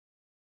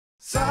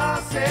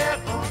Sauce it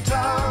or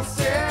toss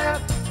it.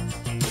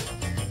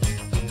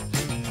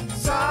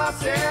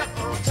 Sauce it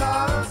or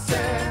toss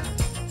it.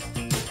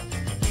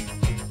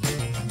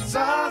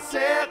 Sauce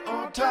it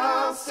or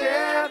toss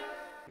it.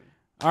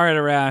 All right,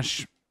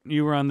 Arash,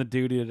 you were on the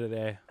duty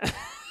today.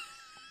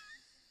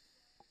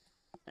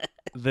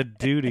 The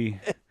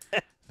duty.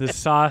 The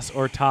sauce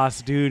or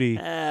toss duty.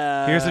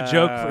 Here's a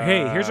joke.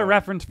 Here's a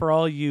reference for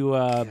all you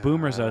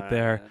boomers out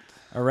there.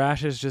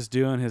 Arash is just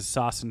doing his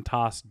sauce and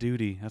toss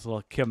duty. That's a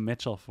little Kim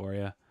Mitchell for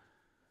you.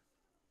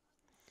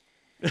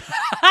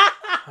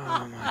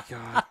 Oh my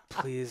God!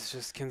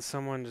 Please, can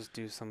someone just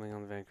do something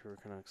on the Vancouver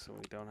Canucks so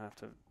we don't have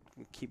to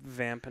keep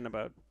vamping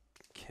about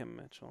Kim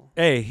Mitchell?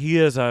 Hey, he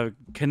is a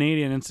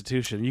Canadian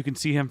institution. You can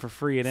see him for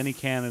free at any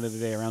Canada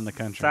today around the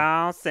country.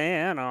 Sauce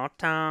it or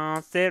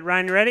toss it.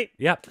 Ryan, you ready?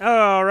 Yep.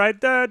 All right,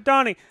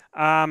 Donnie.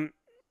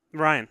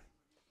 Ryan,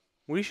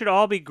 we should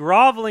all be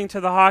groveling to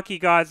the hockey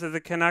gods that the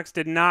Canucks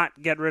did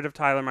not get rid of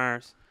Tyler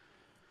Myers.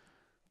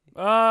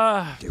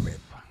 Do it.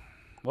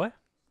 What?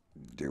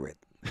 Do it.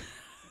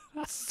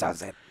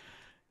 Sauce it.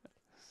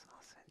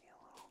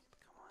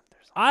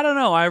 I don't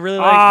know. I really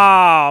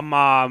like.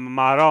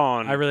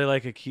 Maron. I really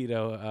like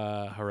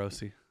Akito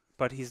Hiroshi.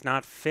 But he's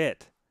not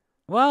fit.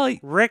 Well,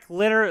 Rick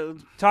came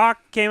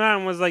out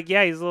and was like,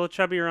 "Yeah, he's a little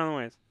chubby around the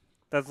waist."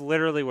 That's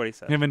literally what he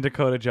said. him and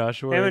Dakota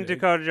Joshua. Him and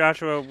Dakota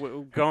Joshua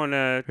going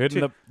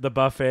hitting the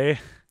buffet.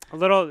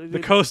 The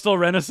Coastal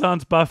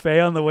Renaissance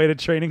buffet on the way to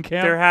training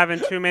camp. They're having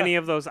too many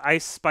of those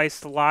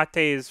ice-spiced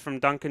lattes from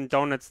Dunkin'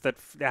 Donuts that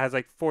has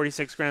like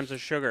 46 grams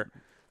of sugar.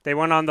 They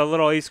went on the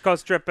little East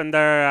Coast trip and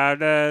they're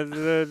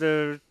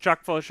the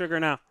chock full of sugar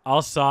now.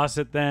 I'll sauce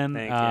it then.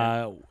 Thank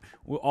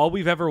you. All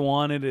we've ever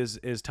wanted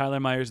is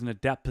Tyler Myers in a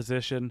depth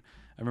position.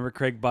 I remember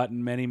Craig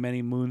Button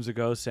many moons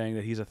ago saying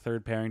that he's a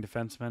third pairing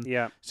defenseman.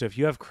 Yeah. So if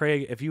you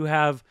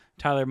have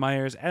Tyler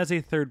Myers as a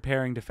third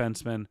pairing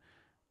defenseman,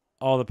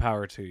 all the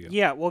power to you.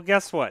 Yeah, well,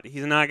 guess what?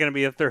 He's not going to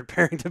be a third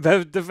pairing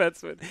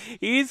defenseman.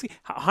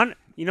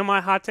 You know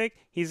my hot take?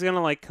 He's going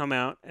to come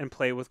out and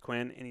play with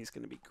Quinn, and he's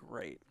going to be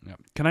great. Yeah.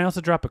 Can I also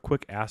drop a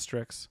quick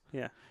asterisk?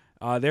 Yeah.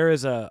 There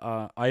is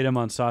a item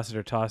on Sauce It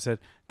or Toss It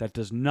that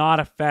does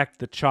not affect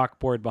the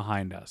chalkboard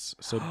behind us.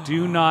 So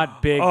do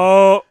not big.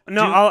 Oh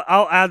no!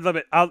 I'll add the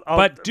bit.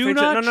 But do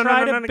not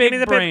try to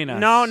big brain us.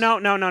 No.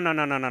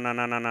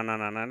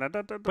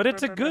 But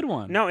it's a good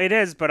one. No, it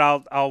is. But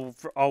I'll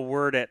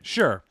word it.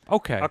 Sure.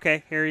 Okay.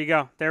 Okay. Here you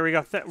go. There we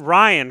go.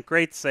 Ryan,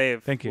 great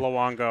save. Thank you.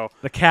 Luongo.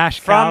 The cash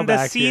cow from the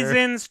back here.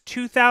 seasons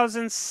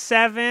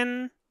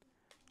 2007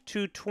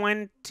 to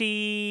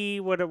 20.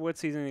 What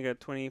season he got?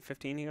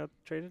 2015. He got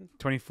traded.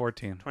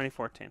 2014.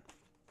 2014.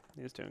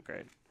 He was doing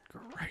great.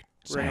 Great.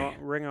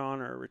 Ring of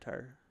Honor or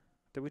retire.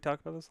 Did we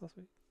talk about this last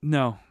week?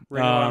 No.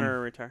 Ring of Honor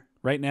or retire.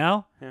 Right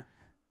now? Yeah.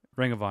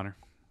 Ring of Honor.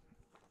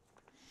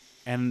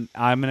 And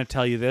I'm going to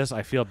tell you this.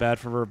 I feel bad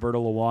for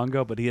Roberto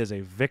Luongo, but he is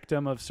a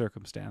victim of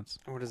circumstance.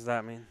 What does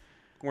that mean?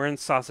 We're in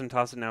Sauce and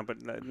Toss It now,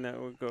 but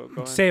no, go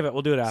ahead. Save it.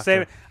 We'll do it after.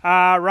 Save it.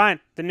 Ryan,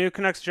 the new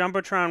Canucks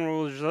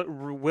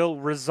Jumbotron will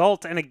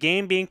result in a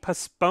game being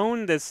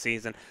postponed this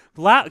season.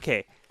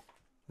 Okay.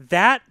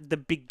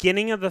 The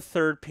beginning of the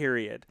third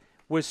period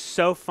was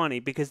so funny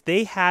because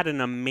they had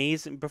an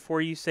amazing, before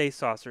you say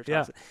Sauce or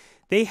Toss It,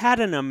 they had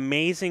an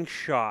amazing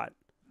shot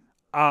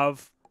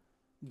of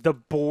the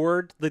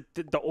board, the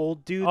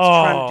old dudes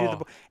trying to do the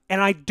board. And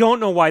I don't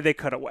know why they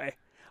cut away.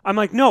 I'm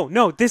like,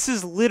 no, this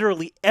is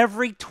literally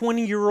every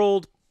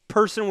 20-year-old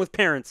person with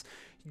parents.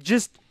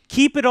 Just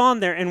keep it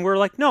on there. And we're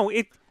like, no,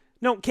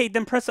 okay,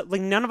 then press it.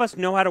 None of us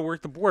know how to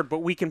work the board,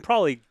 but we can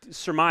probably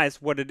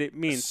surmise what it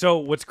means. So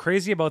what's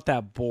crazy about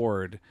that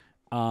board,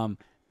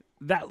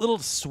 that little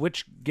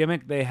switch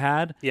gimmick they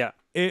had,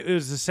 it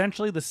was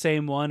essentially the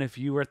same one if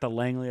you were at the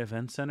Langley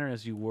Event Center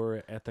as you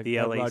were at the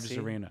Rogers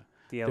Arena.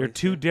 They're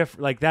two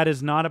different. That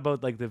is not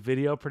about the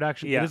video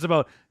production. Yeah. It is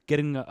about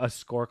getting a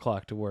score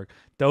clock to work.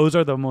 Those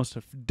are the most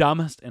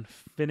dumbest and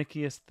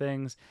finickiest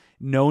things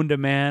known to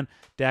man.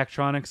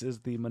 Daktronics is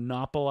the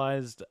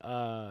monopolized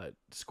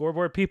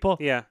scoreboard people.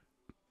 Yeah,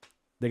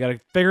 they got to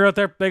figure out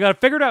They got to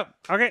figure it out.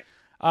 Okay.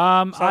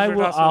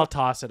 I'll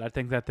toss it. I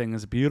think that thing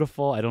is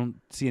beautiful. I don't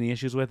see any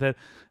issues with it.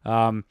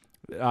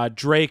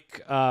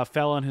 Drake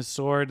fell on his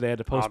sword. They had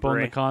to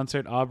postpone the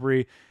concert.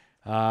 Aubrey.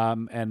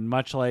 And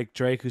much like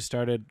Drake, who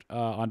started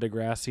on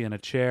Degrassi in a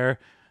chair,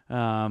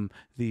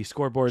 the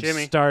scoreboard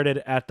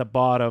started at the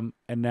bottom,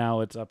 and now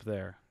it's up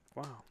there.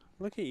 Wow.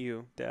 Look at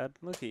you, Dad.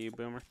 Look at you,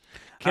 Boomer.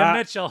 Kim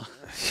Mitchell.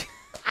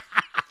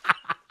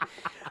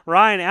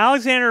 Ryan,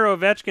 Alexander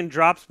Ovechkin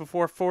drops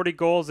before 40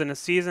 goals in a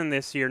season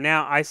this year.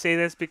 Now, I say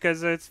this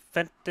because it's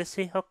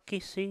fantasy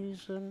hockey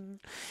season,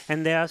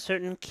 and there are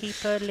certain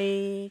keeper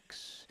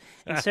leagues.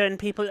 And certain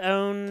people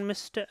own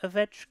Mr.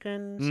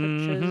 Ovechkin,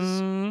 such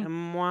as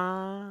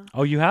moi.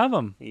 Oh, you have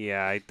him?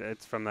 Yeah,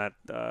 it's from that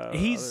other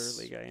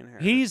league I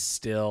inherited. He's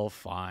still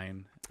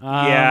fine.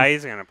 Yeah,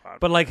 he's going to pop.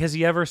 But, has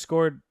he ever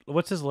scored...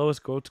 What's his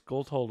lowest goal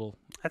total?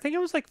 I think it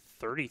was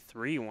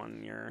 33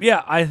 one year.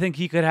 Yeah, I think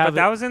he could have... But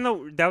that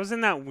was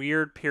in that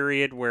weird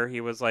period where he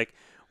was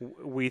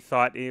we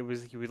thought he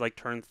would like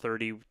turn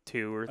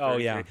 32 or 33. Oh,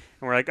 yeah. And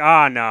we're like,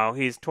 no,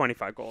 he's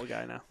 25 goal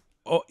guy now.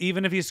 Oh,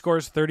 even if he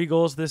scores 30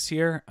 goals this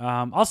year,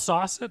 I'll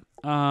sauce it.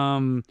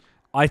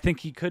 I think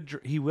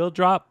he will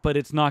drop, but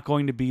it's not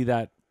going to be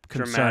that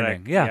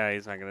concerning. Dramatic. Yeah,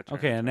 He's not going to.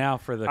 Okay, and now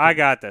for the. I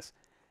got this.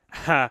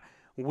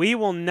 We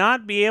will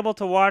not be able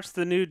to watch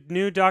the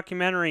new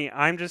documentary.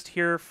 I'm just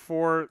here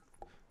for.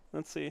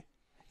 Let's see.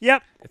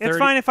 Yep, 30, it's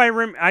fine if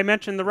I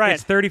mentioned the riot.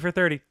 It's 30 for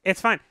 30.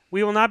 It's fine.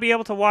 We will not be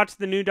able to watch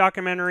the new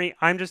documentary.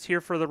 I'm just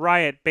here for the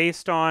riot,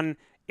 based on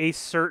a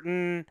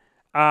certain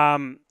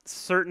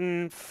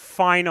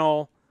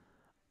final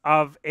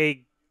of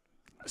a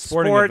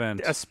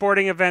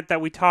sporting event that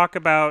we talk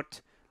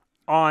about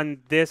on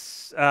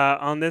this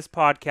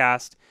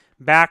podcast.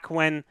 Back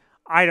when,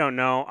 I don't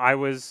know, I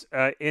was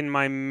in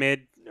my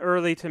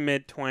early to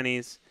mid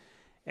 20s,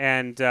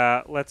 and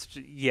I'll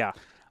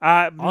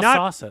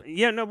sauce it.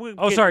 Yeah,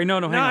 no. Sorry, no,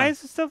 hang on.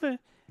 It's still.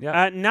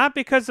 Yeah. Not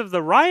because of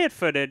the riot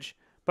footage,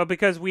 but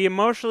because we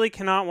emotionally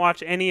cannot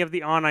watch any of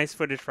the on ice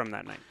footage from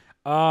that night.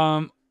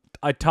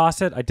 I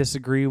toss it. I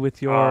disagree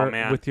with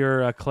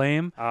your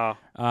claim.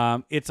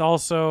 It's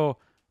also,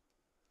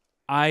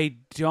 I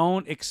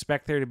don't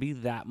expect there to be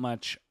that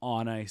much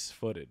on ice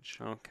footage.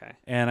 Okay.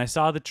 And I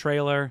saw the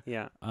trailer.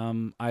 Yeah.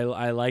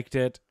 I liked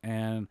it,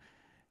 and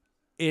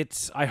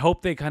I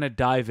hope they kind of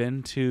dive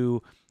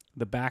into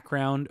the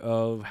background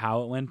of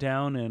how it went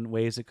down and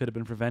ways it could have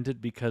been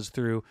prevented, because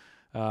through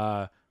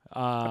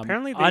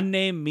apparently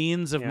unnamed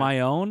means of my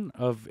own,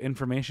 of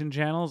information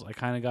channels, I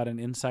kind of got an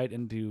insight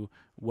into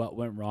what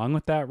went wrong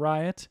with that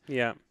riot.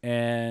 Yeah.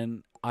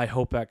 And I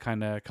hope that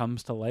kind of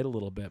comes to light a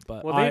little bit.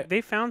 But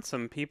they found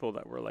some people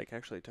that were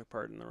actually took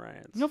part in the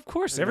riots. Of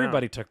course,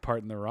 everybody took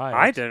part in the riots.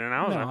 I didn't.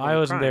 I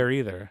wasn't there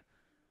either.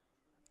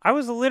 I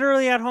was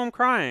literally at home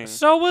crying.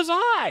 So was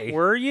I.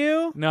 Were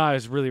you? No, I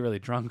was really, really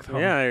drunk, though.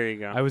 Yeah, there you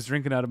go. I was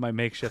drinking out of my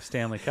makeshift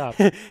Stanley Cup.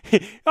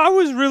 I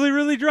was really,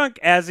 really drunk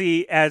as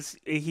he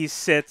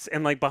sits,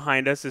 and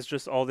behind us is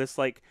just all this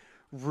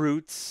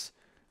Roots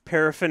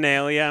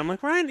paraphernalia. I'm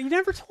like, Ryan, you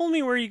never told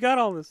me where you got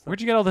all this stuff.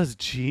 Where'd you get all those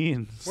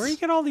jeans? Where you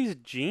get all these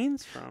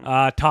jeans from?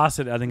 Toss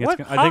it. I think what?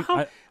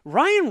 it's.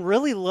 Ryan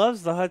really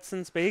loves the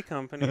Hudson's Bay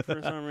Company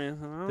for some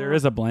reason. There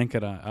is a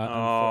blanket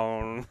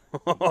on.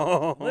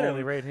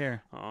 Literally right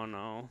here. Oh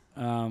no.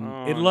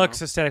 It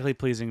looks aesthetically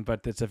pleasing,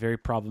 but it's a very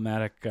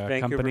problematic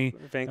company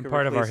and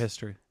part of our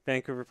history.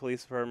 Vancouver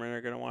Police Department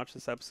are going to watch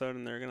this episode,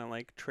 and they're going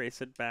to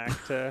trace it back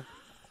to.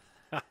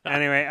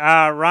 Anyway,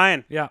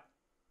 Ryan. Yeah.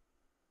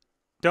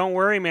 Don't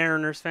worry,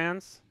 Mariners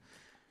fans.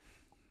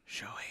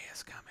 Shohei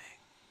is coming.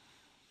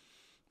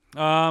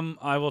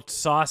 I will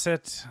sauce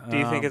it. Do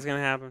you think it's gonna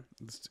happen?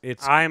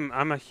 It's. I'm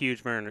a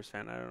huge Mariners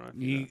fan. I don't know.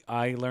 If you know.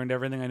 I learned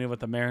everything I knew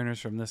about the Mariners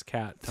from this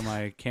cat to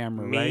my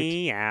camera.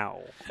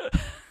 Meow.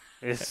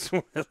 Is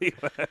really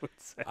what I would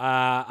say.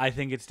 I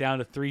think it's down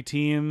to 3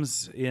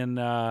 teams in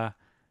the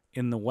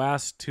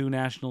West, 2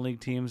 National League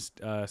teams,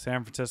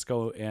 San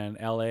Francisco and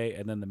LA,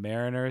 and then the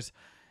Mariners.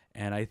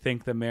 And I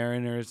think the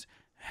Mariners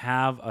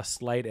have a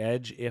slight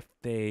edge if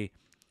they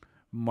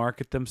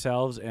market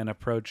themselves and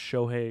approach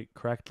Shohei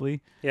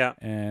correctly. Yeah.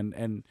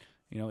 And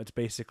it's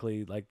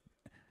basically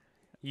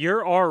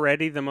you're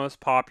already the most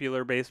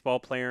popular baseball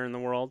player in the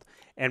world,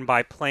 and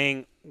by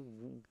playing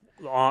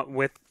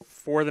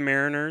for the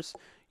Mariners,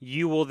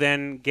 you will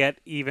then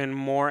get even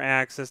more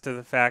access to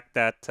the fact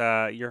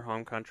that your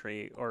home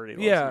country already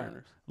loves the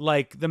Mariners.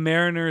 The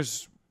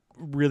Mariners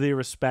really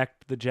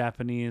respect the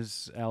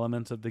Japanese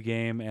elements of the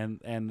game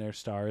and their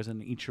stars,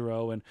 and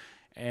Ichiro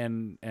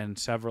and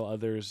several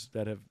others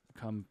that have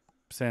come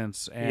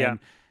since, and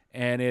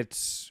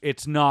it's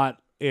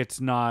not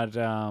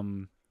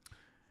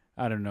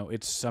I don't know,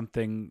 it's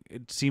something,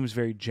 it seems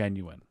very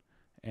genuine,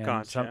 and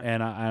gotcha.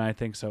 And I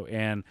think so.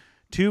 And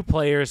 2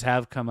 players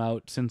have come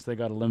out since they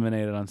got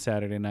eliminated on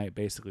Saturday night,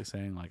 basically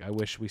saying I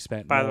wish we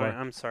spent more. By the way,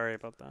 I'm sorry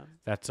about that.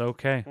 That's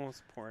okay. We'll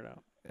just pour it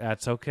out.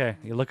 That's okay.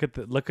 You look at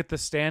the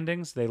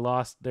standings. They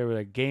lost. They were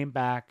a game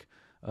back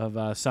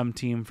of some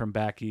team from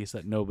back east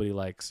that nobody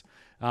likes.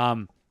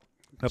 The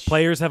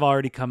players have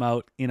already come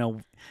out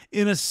in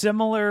a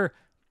similar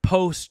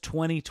post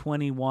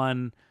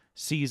 2021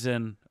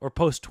 season or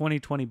post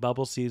 2020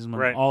 bubble season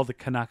when all the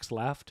Canucks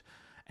left,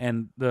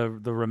 and the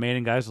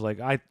remaining guys were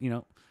I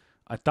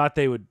thought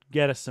they would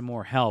get us some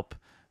more help.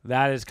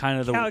 That is kind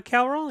of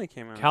Cal Raleigh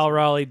came out. Cal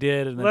Raleigh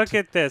did. And look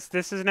at this.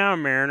 This is now a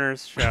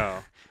Mariners show.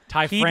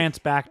 Ty France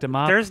backed him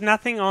up. There's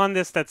nothing on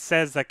this that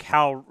says that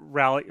Cal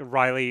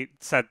Riley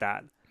said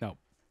that. No.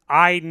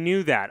 I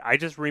knew that. I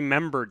just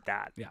remembered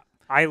that. Yeah.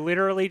 I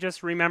literally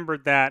just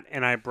remembered that,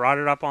 and I brought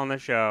it up on the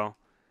show,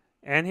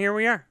 and here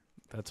we are.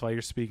 That's why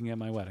you're speaking at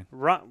my wedding.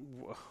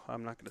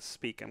 I'm not going to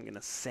speak. I'm going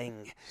to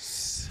sing.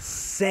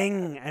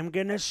 Sing. I'm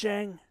going to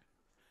sing.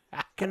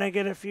 Can I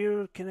get a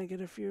few? Can I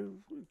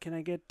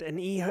get an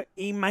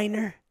E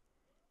minor?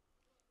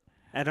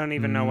 I don't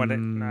even know what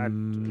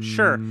it.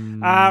 Sure.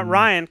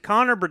 Ryan,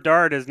 Connor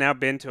Bedard has now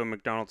been to a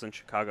McDonald's in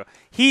Chicago.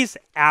 He's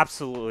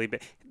absolutely been.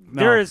 No.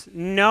 There is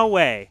no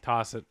way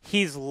Toss it.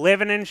 he's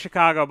living in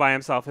Chicago by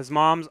himself. His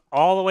mom's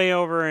all the way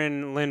over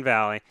in Lynn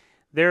Valley.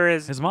 There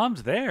is His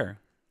mom's there.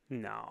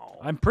 no.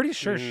 I'm pretty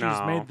sure she's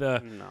made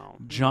the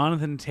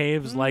Jonathan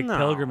Taves-like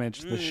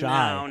pilgrimage to the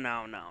Shy.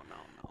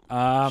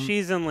 No.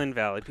 She's in Lynn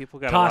Valley. People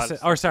got Toss it.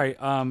 Or sorry,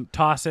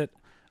 toss it.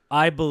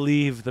 I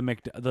believe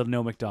the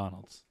no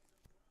McDonald's.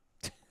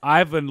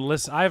 I've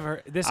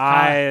heard this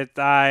guy.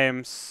 I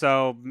am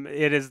so.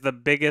 It is the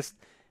biggest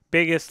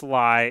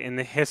lie in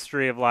the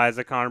history of lies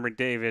that Connor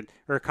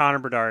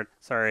Bedard.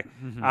 Sorry,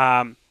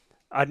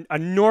 a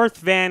North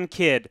Van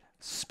kid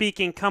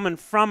coming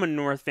from a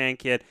North Van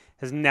kid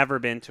has never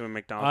been to a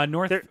McDonald's.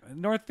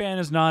 North Van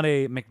is not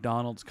a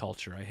McDonald's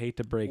culture. I hate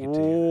to break it to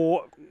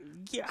you.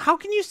 Yeah, how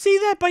can you see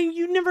that? But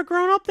you've never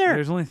grown up there.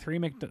 There's only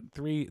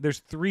There's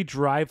 3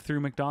 drive-through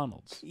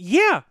McDonald's.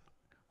 Yeah.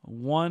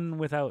 One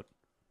without.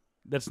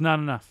 That's not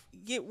enough.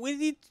 Yeah.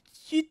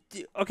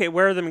 Okay,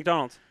 where are the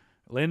McDonald's?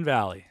 Lynn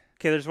Valley.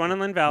 Okay, there's one in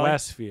Lynn Valley.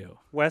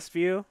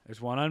 Westview.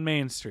 There's one on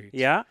Main Street.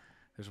 Yeah.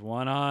 There's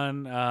one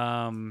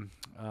on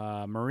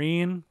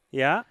Marine.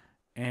 Yeah.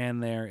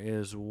 And there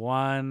is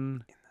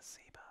one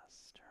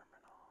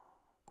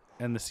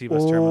in the Seabus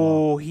terminal.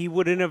 terminal. Oh, he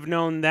wouldn't have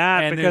known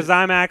that because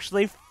I'm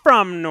actually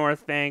from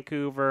North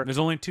Vancouver. There's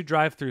only 2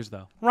 drive-thrus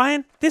though.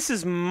 Ryan, this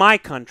is my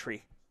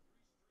country.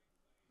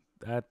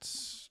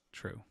 That's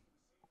true.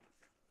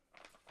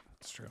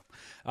 That's true.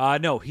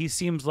 No, he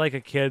seems like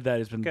a kid that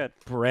has been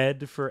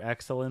bred for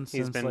excellence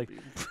since they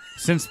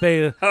since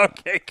they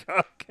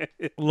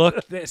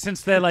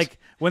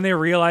when they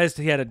realized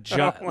he had a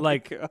job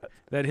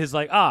that his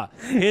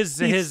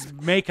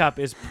makeup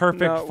is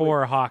perfect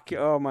for hockey.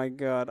 Oh my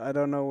God, I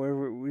don't know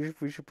where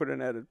we should put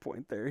an edit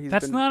point there.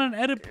 That's not an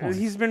edit point.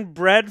 He's been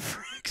bred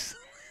for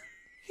excellence.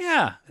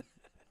 Yeah.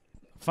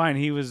 Fine,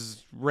 he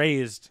was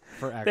raised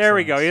for excellence. There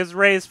we go. He was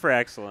raised for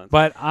excellence.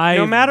 But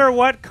no matter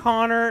what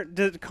Connor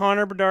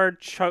Bedard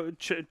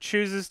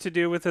chooses to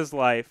do with his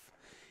life,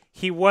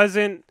 he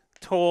wasn't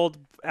told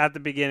at the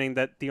beginning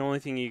that the only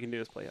thing you can do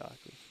is play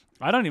hockey.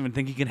 I don't even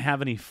think he can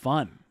have any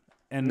fun.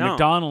 And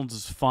McDonald's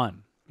is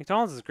fun.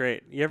 McDonald's is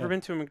great. You ever been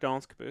to a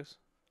McDonald's caboose?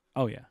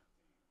 Oh, yeah.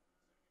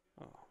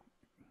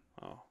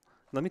 Oh.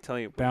 Let me tell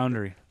you.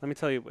 Boundary. Let me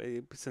tell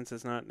you, since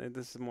this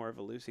is more of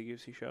a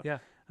loosey-goosey show. Yeah.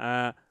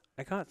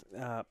 I got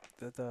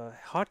the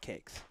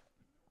hotcakes,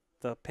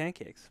 the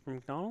pancakes from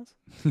McDonald's.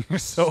 You're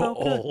so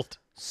old. Good.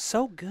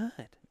 So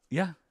good.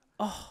 Yeah.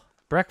 Oh.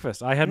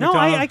 Breakfast. I had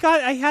McDonald's.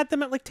 I had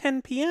them at like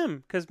 10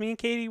 p.m. because me and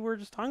Katie were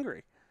just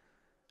hungry,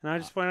 and I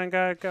just went and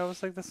got. I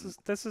was like, this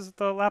is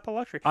the lap of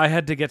luxury. I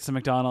had to get some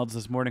McDonald's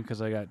this morning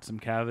because I got some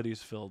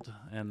cavities filled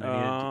and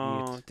I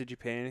needed to eat. Did you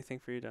pay anything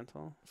for your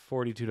dental?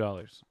 $42.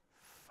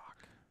 Fuck.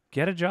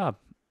 Get a job.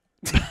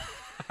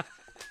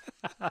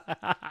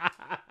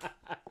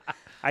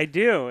 I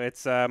do.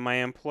 It's my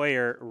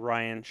employer,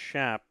 Ryan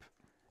Schapp,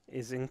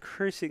 is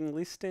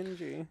increasingly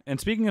stingy. And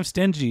speaking of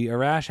stingy,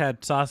 Arash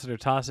had sauce it or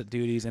toss it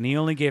duties, and he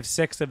only gave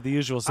 6 of the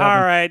usual 7.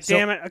 All right,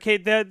 damn it. Okay,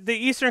 the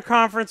Eastern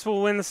Conference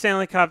will win the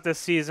Stanley Cup this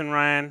season,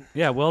 Ryan.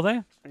 Yeah, will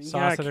they?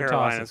 Sauce it or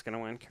toss it. Carolina's going to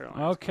win.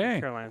 Okay.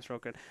 Carolina's real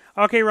good.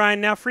 Okay, Ryan,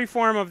 now free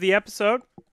form of the episode.